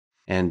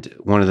And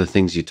one of the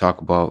things you talk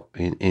about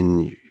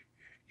in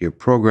your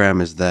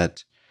program is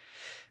that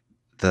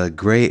the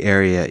gray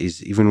area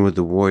is, even with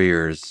the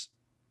warriors,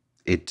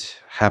 it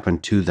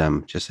happened to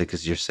them, just like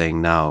as you're saying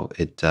now.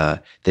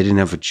 They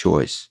didn't have a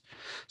choice.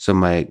 So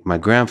my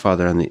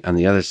grandfather on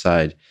the other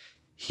side,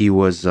 he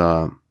was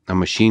a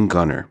machine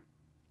gunner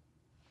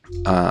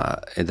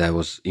that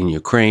was in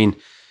Ukraine.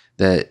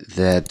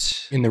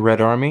 That In the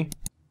Red Army?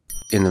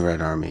 In the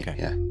Red Army, Okay.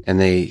 yeah. And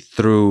they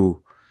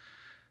threw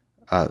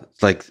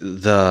like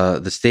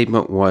the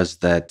statement was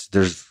that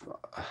there's,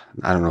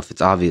 I don't know if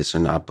it's obvious or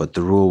not, but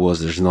the rule was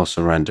there's no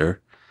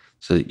surrender.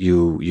 So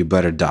you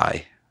better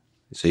die.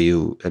 So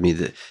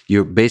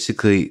you're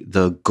basically,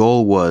 the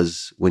goal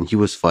was, when he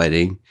was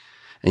fighting,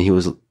 and he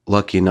was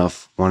lucky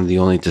enough, one of the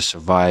only to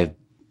survive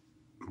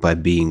by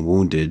being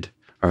wounded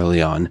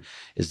early on,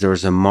 is there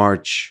was a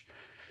march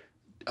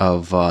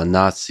of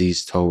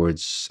Nazis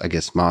towards, I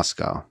guess,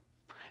 Moscow,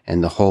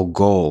 and the whole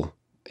goal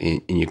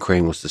in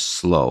Ukraine was to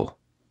slow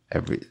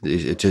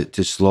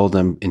to slow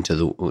them into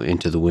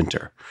the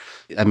winter.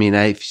 I mean,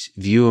 I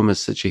view him as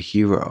such a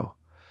hero,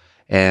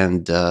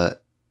 and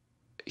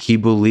he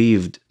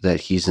believed that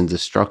he's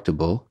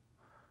indestructible,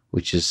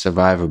 which is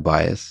survivor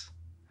bias,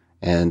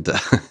 and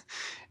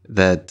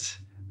that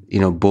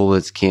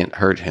bullets can't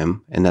hurt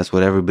him, and that's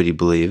what everybody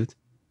believed.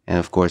 And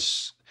of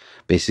course,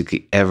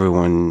 basically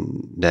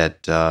everyone that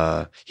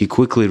he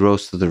quickly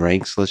rose to the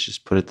ranks. Let's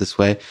just put it this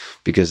way,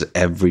 because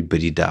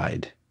everybody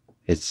died.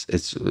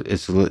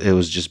 It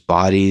was just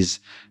bodies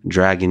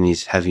dragging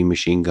these heavy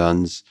machine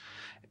guns,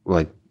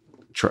 like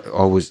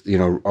always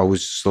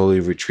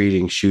slowly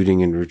retreating,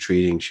 shooting and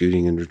retreating,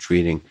 shooting and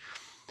retreating.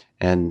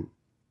 And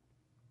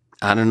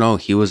I don't know,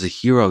 he was a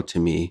hero to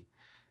me.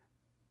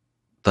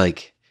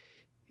 Like,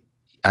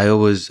 I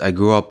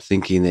grew up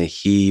thinking that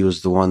he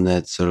was the one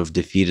that sort of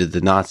defeated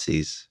the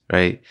Nazis,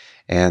 right?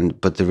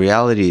 But the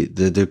reality,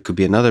 there could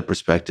be another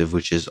perspective,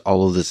 which is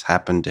all of this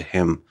happened to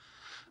him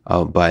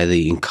by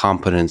the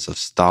incompetence of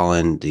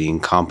Stalin, the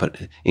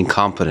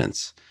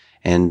incompetence,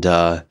 and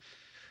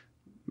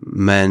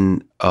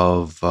men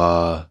of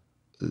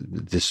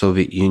the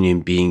Soviet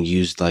Union being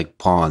used like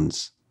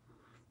pawns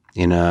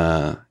in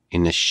a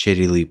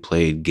shittily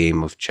played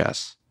game of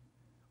chess,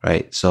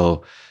 right?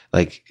 So,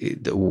 like,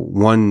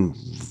 one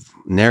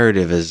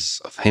narrative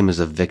is of him as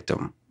a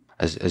victim,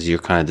 as you're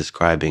kind of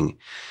describing,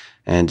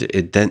 and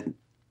it then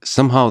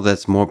somehow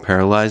that's more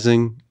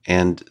paralyzing,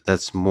 and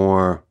that's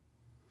more,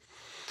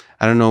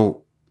 I don't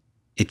know,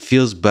 it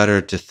feels better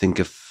to think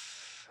of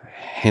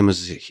him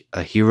as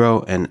a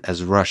hero, and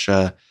as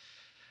Russia,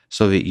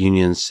 Soviet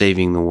Union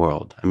saving the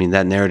world. I mean,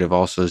 that narrative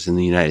also is in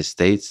the United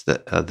States,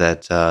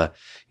 that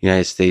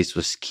United States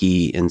was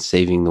key in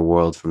saving the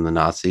world from the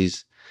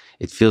Nazis.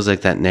 It feels like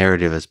that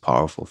narrative is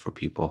powerful for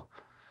people.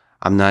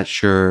 I'm not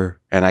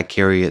sure, and I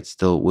carry it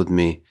still with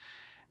me,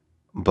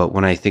 but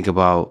when I think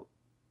about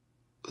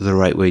the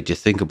right way to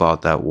think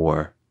about that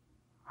war,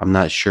 I'm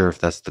not sure if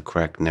that's the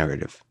correct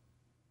narrative.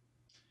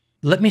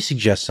 Let me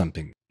suggest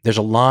something. There's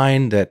a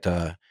line that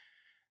a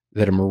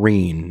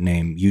Marine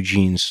named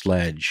Eugene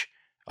Sledge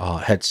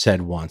had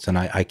said once, and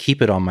I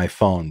keep it on my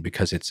phone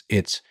because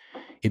it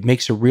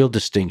makes a real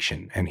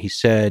distinction. And he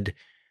said,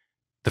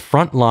 "The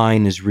front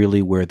line is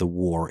really where the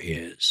war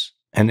is,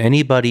 and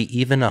anybody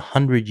even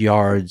 100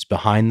 yards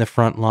behind the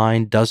front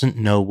line doesn't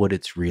know what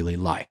it's really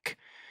like."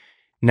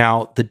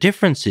 Now, the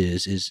difference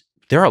is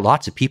there are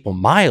lots of people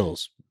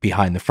miles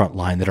behind the front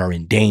line that are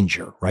in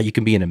danger, right? You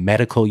can be in a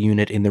medical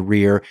unit in the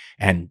rear,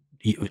 and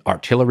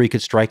artillery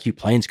could strike you,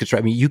 planes could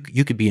strike. I mean,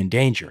 you could be in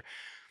danger.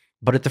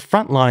 But at the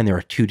front line, there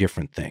are two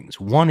different things.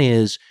 One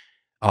is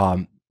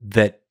and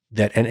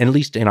at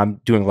least, and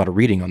I'm doing a lot of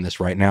reading on this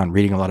right now, and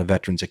reading a lot of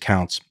veterans'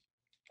 accounts.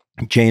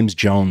 James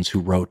Jones, who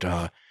wrote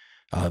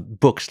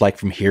books like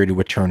From Here to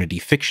Eternity,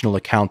 fictional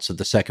accounts of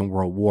the Second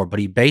World War, but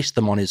he based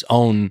them on his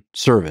own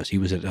service. He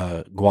was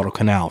at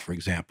Guadalcanal, for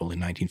example, in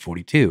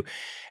 1942.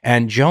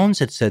 And Jones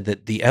had said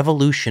that the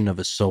evolution of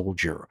a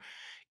soldier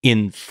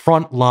in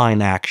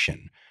frontline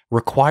action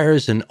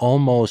requires an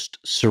almost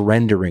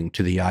surrendering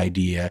to the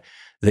idea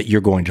that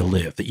you're going to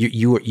live, that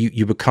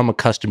you become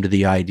accustomed to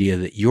the idea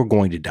that you're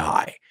going to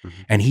die.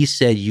 Mm-hmm. And he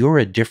said, you're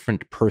a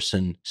different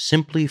person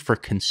simply for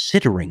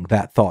considering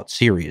that thought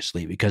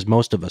seriously, because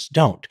most of us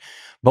don't.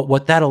 But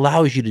what that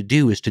allows you to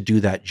do is to do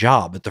that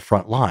job at the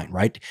front line,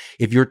 right?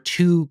 If you're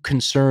too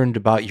concerned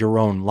about your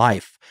own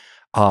life,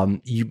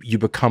 you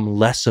become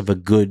less of a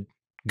good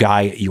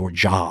guy at your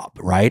job,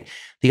 right?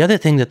 The other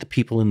thing that the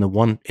people in the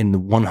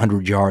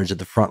 100 yards at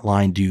the front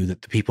line do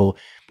that the people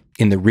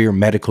in the rear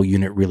medical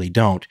unit really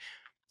don't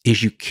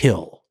is you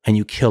kill, and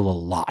you kill a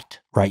lot,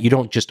 right? You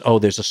don't just, oh,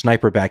 there's a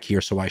sniper back here,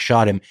 so I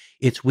shot him.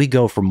 It's we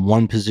go from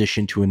one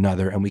position to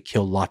another and we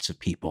kill lots of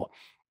people.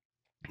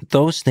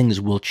 Those things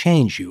will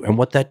change you. And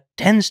what that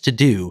tends to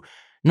do,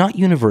 not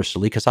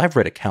universally, because I've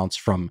read accounts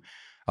from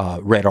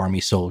Red Army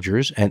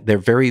soldiers, and they're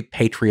very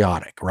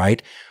patriotic,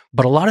 right?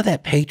 But a lot of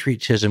that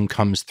patriotism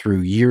comes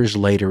through years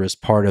later as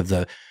part of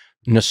the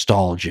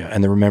nostalgia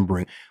and the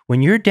remembering.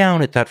 When you're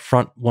down at that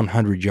front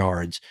 100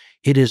 yards,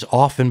 it is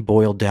often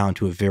boiled down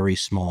to a very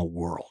small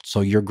world.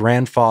 So your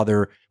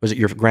grandfather, was it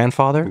your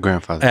grandfather?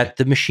 Grandfather. At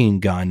the machine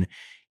gun,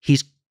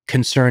 he's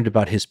concerned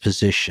about his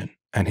position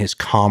and his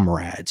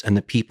comrades and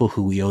the people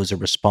who he owes a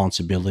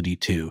responsibility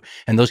to.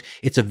 And those,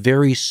 it's a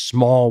very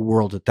small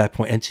world at that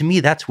point. And to me,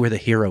 that's where the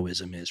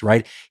heroism is,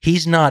 right?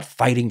 He's not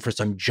fighting for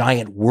some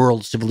giant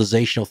world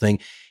civilizational thing.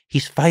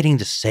 He's fighting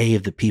to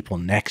save the people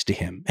next to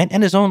him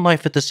and his own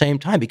life at the same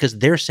time, because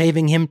they're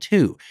saving him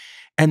too.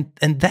 And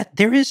that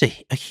there is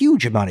a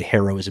huge amount of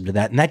heroism to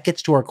that. And that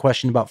gets to our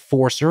question about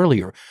force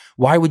earlier.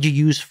 Why would you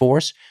use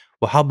force?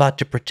 Well, how about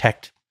to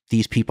protect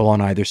these people on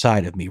either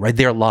side of me, right?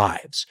 Their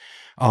lives.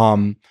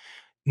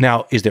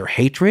 Now, is there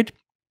hatred?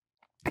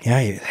 Yeah,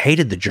 I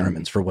hated the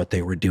Germans for what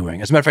they were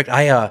doing. As a matter of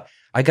fact,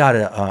 I got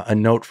a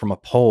note from a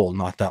Pole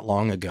not that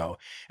long ago,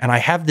 and I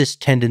have this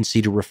tendency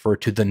to refer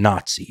to the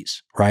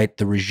Nazis, right?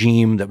 The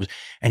regime that was,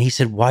 and he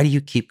said, "Why do you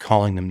keep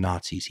calling them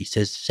Nazis?" He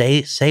says,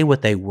 "Say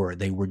what they were.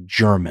 They were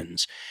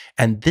Germans."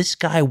 And this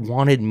guy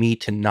wanted me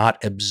to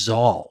not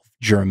absolve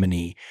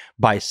Germany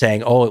by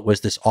saying, "Oh, it was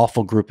this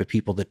awful group of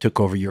people that took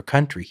over your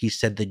country." He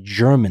said the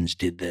Germans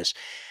did this.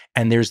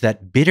 And there's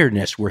that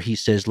bitterness where he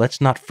says, let's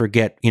not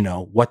forget,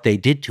 what they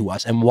did to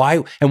us and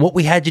why and what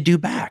we had to do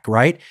back,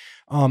 right?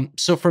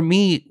 So for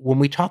me, when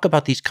we talk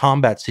about these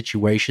combat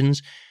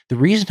situations, the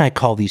reason I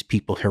call these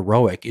people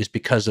heroic is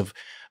because of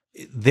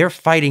they're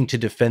fighting to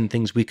defend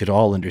things we could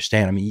all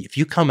understand. I mean, if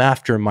you come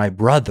after my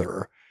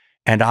brother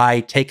and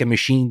I take a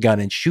machine gun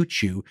and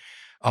shoot you,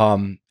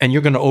 and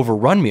you're going to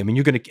overrun me, I mean,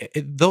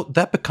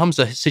 that becomes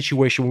a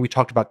situation where we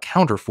talked about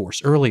counterforce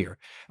earlier.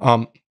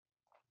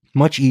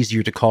 Much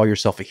easier to call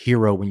yourself a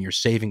hero when you're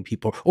saving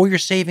people or you're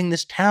saving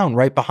this town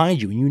right behind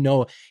you.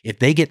 And if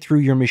they get through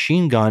your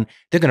machine gun,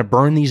 they're going to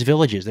burn these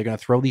villages. They're going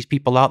to throw these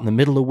people out in the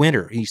middle of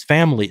winter, these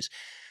families.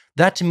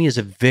 That to me is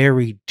a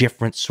very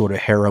different sort of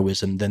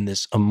heroism than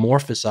this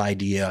amorphous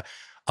idea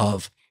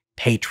of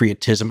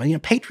patriotism.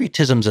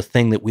 Patriotism is a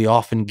thing that we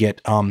often get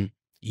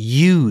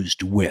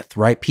used with,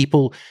 right?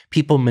 People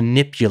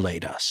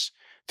manipulate us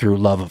through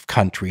love of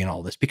country and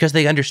all this, because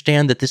they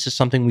understand that this is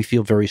something we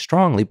feel very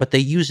strongly, but they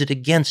use it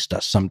against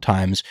us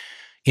sometimes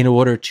in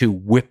order to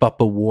whip up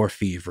a war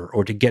fever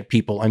or to get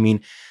people. I mean,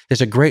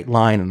 there's a great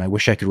line, and I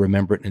wish I could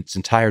remember it in its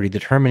entirety,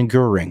 that Hermann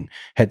Goering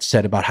had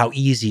said about how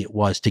easy it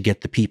was to get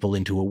the people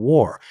into a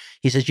war.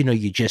 He says,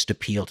 you just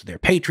appeal to their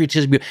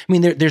patriotism. I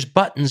mean, there's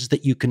buttons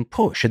that you can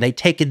push, and they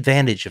take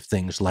advantage of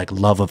things like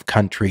love of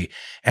country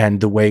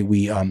and the way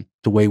we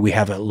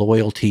have a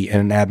loyalty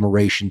and an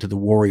admiration to the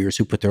warriors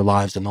who put their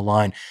lives on the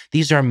line.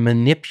 These are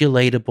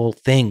manipulatable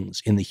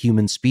things in the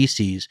human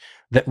species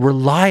that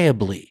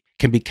reliably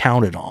can be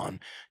counted on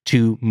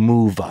to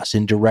move us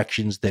in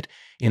directions that,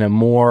 in a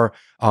more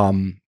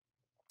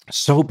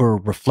sober,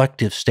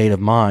 reflective state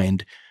of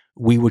mind,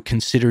 we would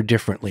consider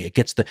differently. You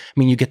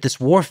get this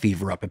war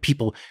fever up, and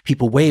people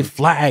wave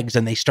flags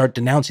and they start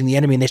denouncing the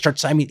enemy, and they start,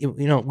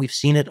 we've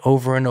seen it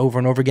over and over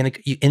and over again.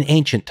 In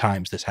ancient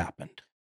times, this happened.